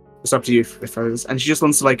 It's up to you if it is. And she just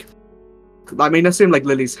wants to like, I mean, I assume like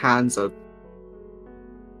Lily's hands are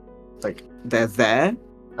like they're there.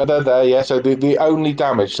 They're there, yeah. So the only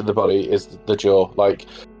damage to the body is the jaw. Like,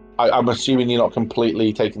 I'm assuming you're not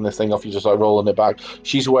completely taking this thing off. You're just like rolling it back.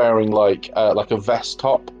 She's wearing like a vest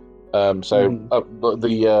top. The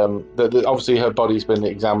obviously her body's been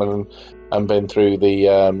examined and been through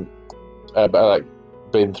the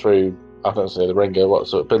been through, I don't say the ringer.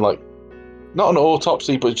 So it's been like not an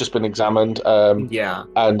autopsy, but it's just been examined.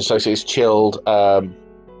 And so it's chilled.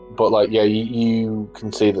 But like, yeah, you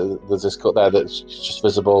can see that there's this cut there that's just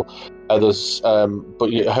visible. There's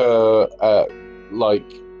but her like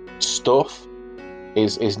stuff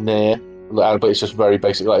is near, but it's just very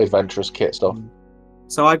basic, like adventurous kit stuff.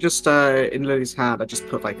 So I just in Lily's hand, I just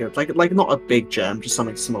put like not a big gem, just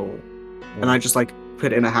something small, and I just like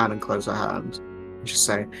put it in her hand and close her hand, and just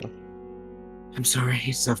say, "I'm sorry,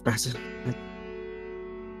 you deserve better. I'm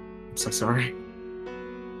so sorry."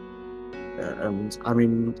 And I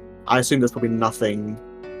mean, I assume there's probably nothing.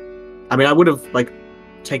 I mean, I would have like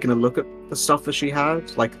taken a look at the stuff that she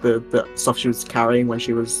had, like the stuff she was carrying when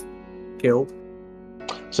she was killed.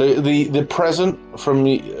 So the present from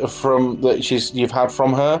that you've had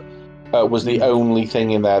from her was the only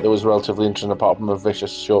thing in there that was relatively interesting, apart from a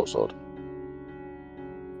vicious short sword.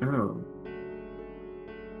 Oh.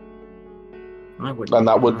 I wouldn't. And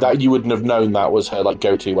that you wouldn't have known that was her like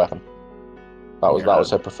go-to weapon. That was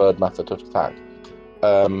her preferred method of attack.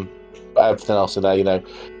 But everything else in there,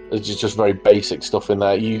 there's just very basic stuff in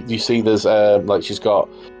there. You see there's like she's got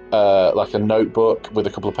like a notebook with a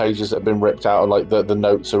couple of pages that have been ripped out, and like the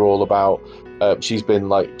notes are all about she's been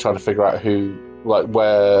like trying to figure out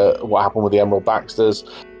what happened with the Emerald Baxters,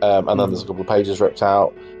 and then there's a couple of pages ripped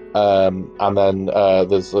out, and then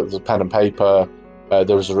there's pen and paper.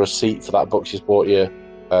 There was a receipt for that book she's bought you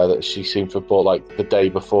that she seemed to have bought like the day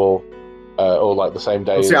before. Or like the same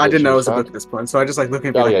day. I didn't know it was a book at this point, so I just like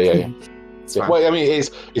looking at it. Yeah. Well, I mean, it's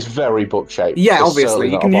very book shaped. Yeah, obviously,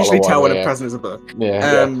 you can usually tell when a present is a book.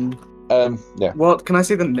 Yeah. What can I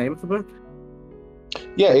see the name of the book?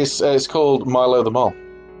 Yeah, it's called Milo the Mole.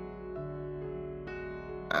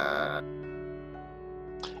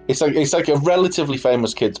 it's like a relatively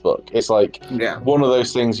famous kids book. It's like one of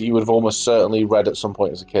those things you would have almost certainly read at some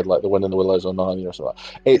point as a kid, like The Wind in the Willows or Narnia or something.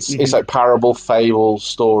 It's like parable, fable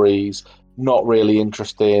stories, not really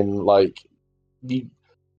interesting. Like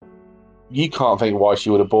you can't think why she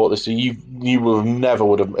would have bought this. So you would have never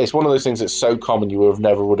would have. It's one of those things that's so common you would have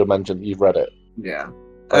never would have mentioned that you've read it. Yeah,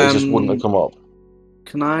 like, it just wouldn't have come up.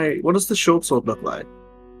 Can I? What does the short sword look like?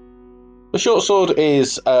 The short sword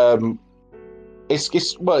is it's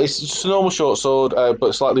just a normal short sword,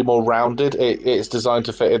 but slightly more rounded. It's designed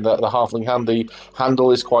to fit in the halfling hand. The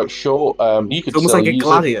handle is quite short. You could it's almost still like a use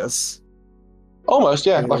gladius. It. Almost,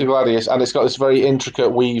 yeah, like a gladius, and it's got this very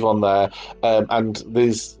intricate weave on there. And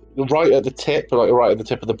there's right at the tip, like right at the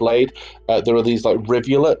tip of the blade, there are these like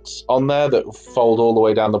rivulets on there that fold all the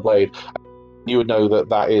way down the blade. You would know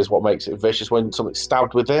that is what makes it vicious. When something's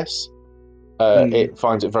stabbed with this, it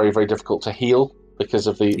finds it very, very difficult to heal because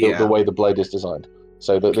of the way the blade is designed.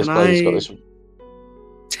 So that this blade has got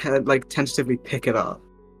this. Like tentatively pick it up,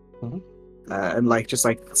 and like just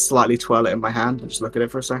like slightly twirl it in my hand and just look at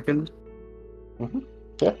it for a second.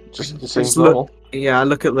 Yeah, just seems normal. I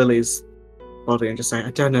look at Lily's body and just say,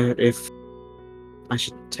 I don't know if I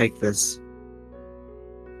should take this.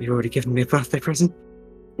 You've already given me a birthday present.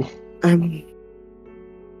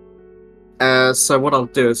 So what I'll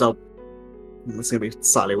do is it's gonna be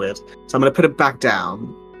slightly weird. So I'm gonna put it back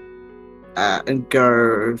down, and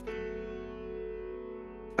go.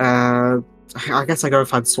 I guess I go and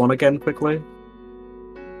find Swan again quickly.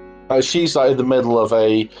 She's like in the middle of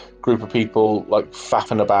a group of people, like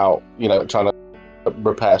faffing about, trying to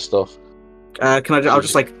repair stuff. I'll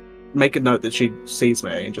just like make a note that she sees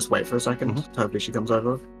me and just wait for a second. Hopefully she comes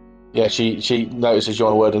over. Yeah, she notices you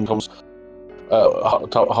on a word and comes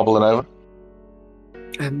hobbling over.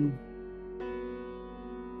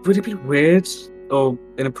 Would it be weird or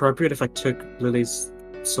inappropriate if I took Lily's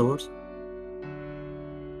sword?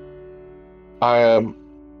 I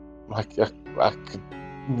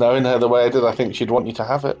knowing her the way I did, I think she'd want you to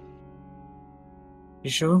have it.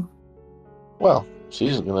 You sure? Well, she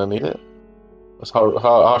isn't going to need it. As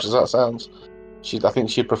harsh as that sounds, I think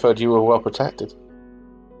she preferred you were well protected.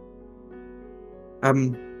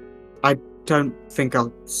 I don't think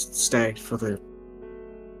I'll stay for the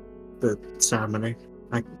ceremony.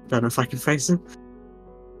 I don't know if I can face it.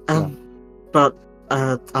 But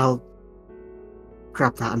I'll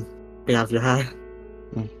grab that and be out of your hair.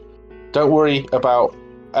 Don't worry about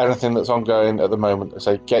anything that's ongoing at the moment.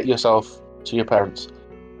 So get yourself to your parents.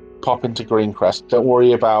 Pop into Greencrest. Don't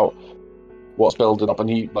worry about what's building up. And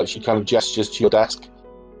she kind of gestures to your desk.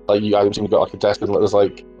 Like I assume you've got like a desk and there's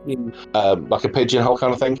like a pigeonhole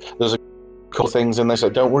kind of thing. There's a couple of things in there. So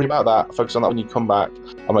don't worry about that. Focus on that when you come back.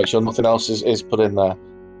 I'll make sure nothing else is put in there.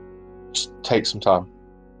 Just take some time.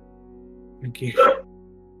 Thank you.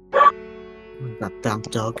 That damn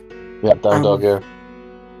dog. Yeah, damn dog, yeah.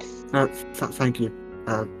 Thank you.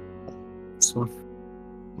 Swan.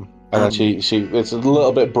 And then she it's a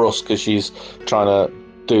little bit brusque because she's trying to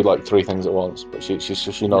do like three things at once, but she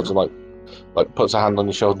nods and like puts her hand on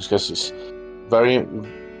your shoulder and she goes, it's very,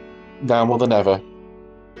 now more than ever,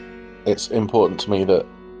 it's important to me that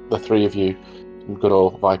the three of you, good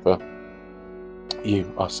old Viper,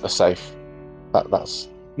 you are safe. That's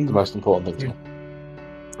the most important thing to me.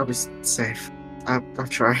 I'll be safe. I'll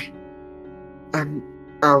try.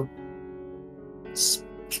 I'll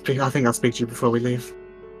speak. I think I'll speak to you before we leave,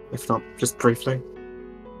 if not just briefly.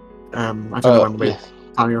 I don't know when we're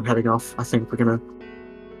planning on heading off. I think we're gonna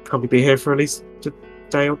probably be here for at least a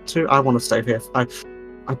day or two. I want to stay here. I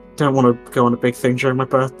don't want to go on a big thing during my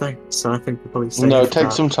birthday, so I think we'll probably stay. No,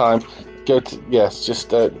 take some time. Just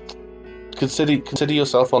consider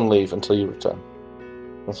yourself on leave until you return.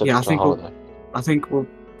 I think we'll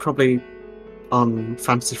probably on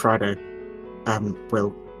Fantasy Friday.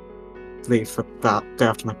 We'll leave for that day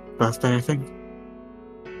after my birthday, I think.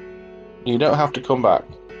 You don't have to come back.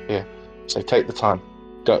 Yeah, so take the time.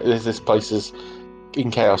 This place is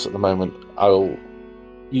in chaos at the moment.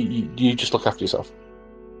 You just look after yourself.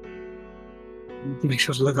 Make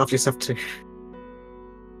sure to look after yourself too.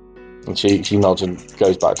 And she nods and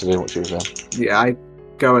goes back to doing what she was doing. Yeah, I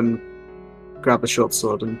go and grab the short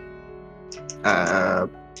sword and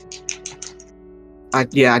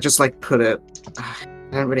I just like put it. I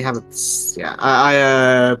don't really have it.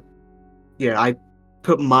 Yeah, I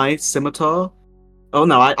put my scimitar. Oh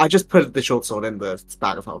no, I just put the short sword in the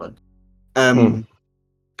bag of holding. And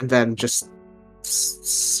then just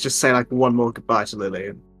say like one more goodbye to Lily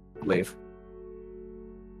and leave.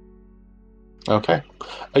 Okay.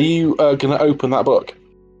 Are you going to open that book?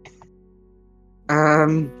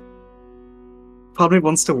 part of me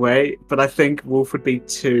wants to wait, but I think Wolf would be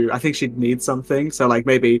too. I think she'd need something. So like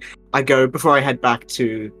maybe I go before I head back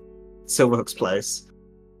to Silverhook's place.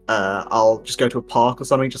 I'll just go to a park or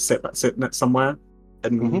something, just sit somewhere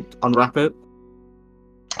and unwrap it.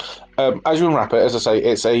 As you unwrap it, as I say,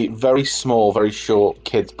 it's a very small, very short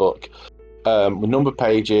kids' book with numbered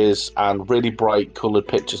pages and really bright coloured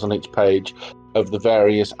pictures on each page of the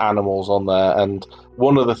various animals on there. And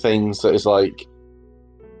one of the things that is like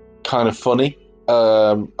kind of funny,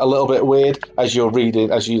 a little bit weird as you're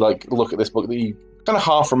reading, as you like look at this book that you kind of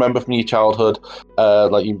half remember from your childhood,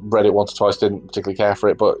 like you read it once or twice, didn't particularly care for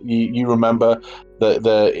it, but you remember that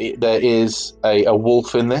there is a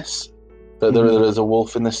wolf in this. That there is a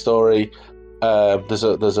wolf in this story. There's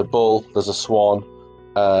a bull. There's a swan.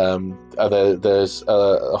 There's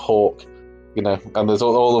a hawk. And there's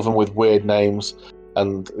all of them with weird names.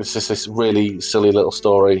 And it's just this really silly little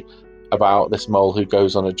story about this mole who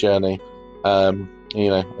goes on a journey.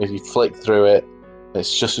 If you flick through it,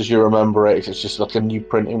 it's just as you remember it. It's just like a new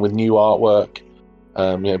printing with new artwork.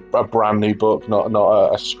 A brand new book,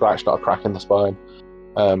 not a scratch, not a crack in the spine,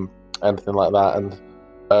 anything like that. And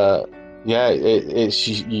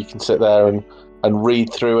you can sit there and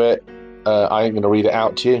read through it. I ain't going to read it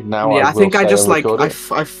out to you now. Yeah, I think I just like I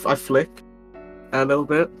flick a little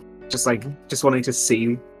bit, just wanting to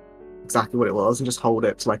see exactly what it was, and just hold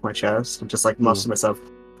it to like my chest and just like muster myself.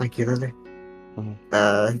 Thank you, Lily. And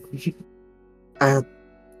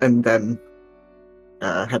then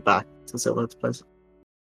head back to Silverwood's place.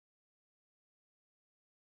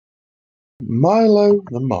 Milo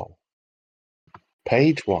the Mole.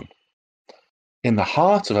 Page 1. In the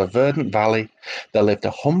heart of a verdant valley, there lived a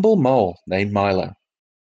humble mole named Milo.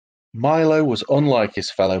 Milo was unlike his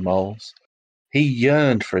fellow moles. He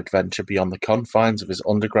yearned for adventure beyond the confines of his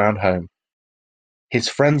underground home. His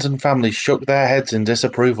friends and family shook their heads in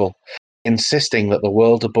disapproval, insisting that the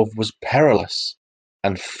world above was perilous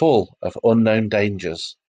and full of unknown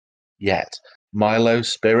dangers. Yet,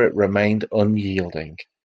 Milo's spirit remained unyielding.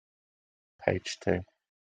 Page 2.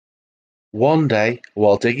 One day,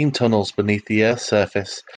 while digging tunnels beneath the Earth's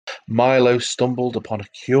surface, Milo stumbled upon a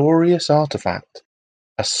curious artifact,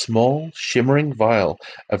 a small, shimmering vial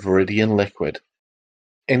of viridian liquid.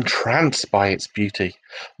 Entranced by its beauty,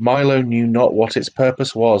 Milo knew not what its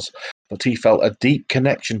purpose was, but he felt a deep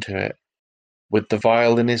connection to it. With the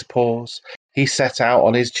vial in his paws, he set out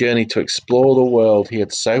on his journey to explore the world he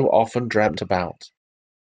had so often dreamt about.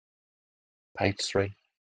 Page 3.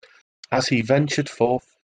 As he ventured forth,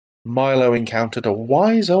 Milo encountered a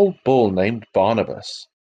wise old bull named Barnabas.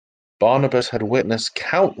 Barnabas had witnessed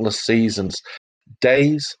countless seasons,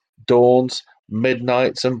 days, dawns,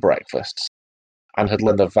 midnights, and breakfasts, and had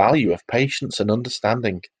learned the value of patience and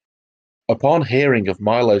understanding. Upon hearing of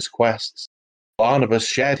Milo's quests, Barnabas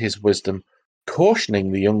shared his wisdom,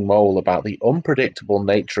 cautioning the young mole about the unpredictable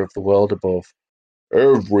nature of the world above.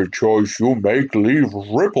 "Every choice you make leaves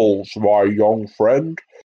ripples, my young friend.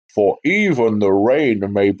 For even the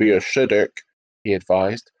rain may be acidic," he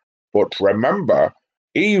advised. "But remember,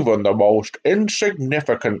 even the most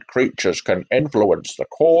insignificant creatures can influence the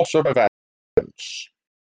course of events."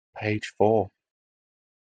 Page 4.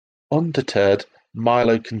 Undeterred,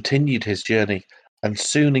 Milo continued his journey and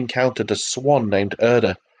soon encountered a swan named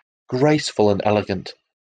Erda, graceful and elegant.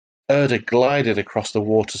 Erda glided across the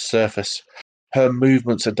water's surface, her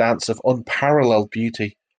movements a dance of unparalleled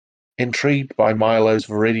beauty. Intrigued by Milo's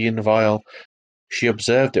viridian vial, she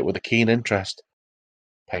observed it with a keen interest.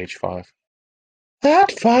 Page 5.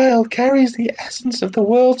 "That vial carries the essence of the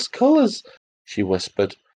world's colours," she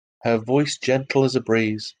whispered, her voice gentle as a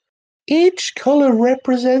breeze. "Each colour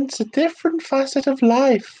represents a different facet of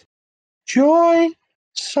life. Joy,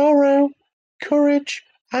 sorrow, courage,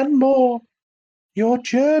 and more. Your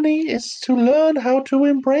journey is to learn how to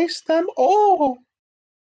embrace them all."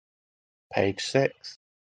 Page 6.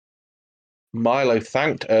 Milo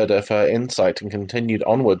thanked Erda for her insight and continued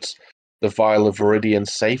onwards, the vial of viridian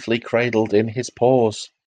safely cradled in his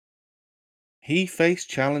paws. He faced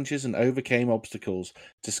challenges and overcame obstacles,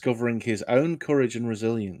 discovering his own courage and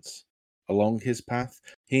resilience. Along his path,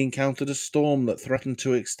 he encountered a storm that threatened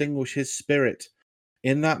to extinguish his spirit.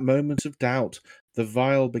 In that moment of doubt, the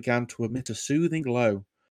vial began to emit a soothing glow,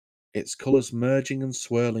 its colours merging and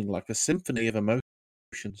swirling like a symphony of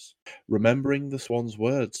emotions. Remembering the swan's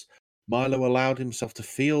words, Milo allowed himself to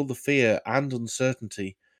feel the fear and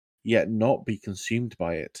uncertainty, yet not be consumed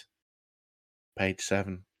by it. Page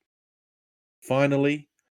 7. Finally,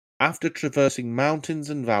 after traversing mountains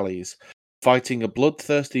and valleys, fighting a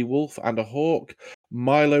bloodthirsty wolf and a hawk,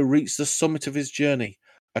 Milo reached the summit of his journey,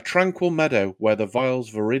 a tranquil meadow where the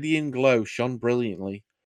vial's viridian glow shone brilliantly.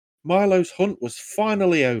 Milo's hunt was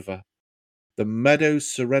finally over. The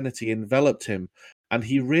meadow's serenity enveloped him, and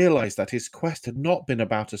he realized that his quest had not been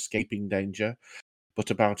about escaping danger,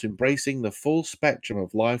 but about embracing the full spectrum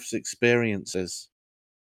of life's experiences.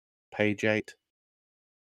 Page 8.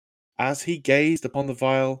 As he gazed upon the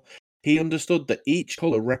vial, he understood that each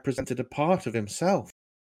colour represented a part of himself,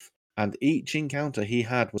 and each encounter he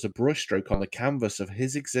had was a brushstroke on the canvas of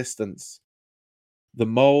his existence. The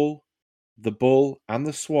mole, the bull, and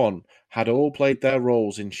the swan had all played their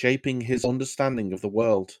roles in shaping his understanding of the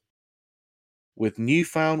world. With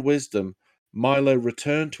newfound wisdom, Milo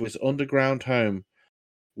returned to his underground home,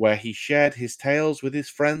 where he shared his tales with his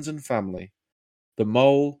friends and family. The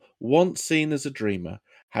mole, once seen as a dreamer,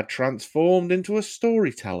 had transformed into a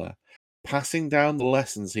storyteller, passing down the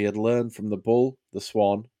lessons he had learned from the bull, the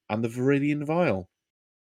swan, and the Viridian vial.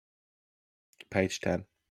 Page 10.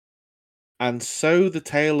 And so the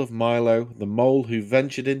tale of Milo, the mole who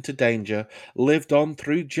ventured into danger, lived on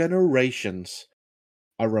through generations.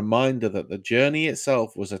 A reminder that the journey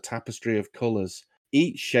itself was a tapestry of colours,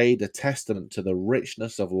 each shade a testament to the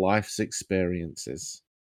richness of life's experiences.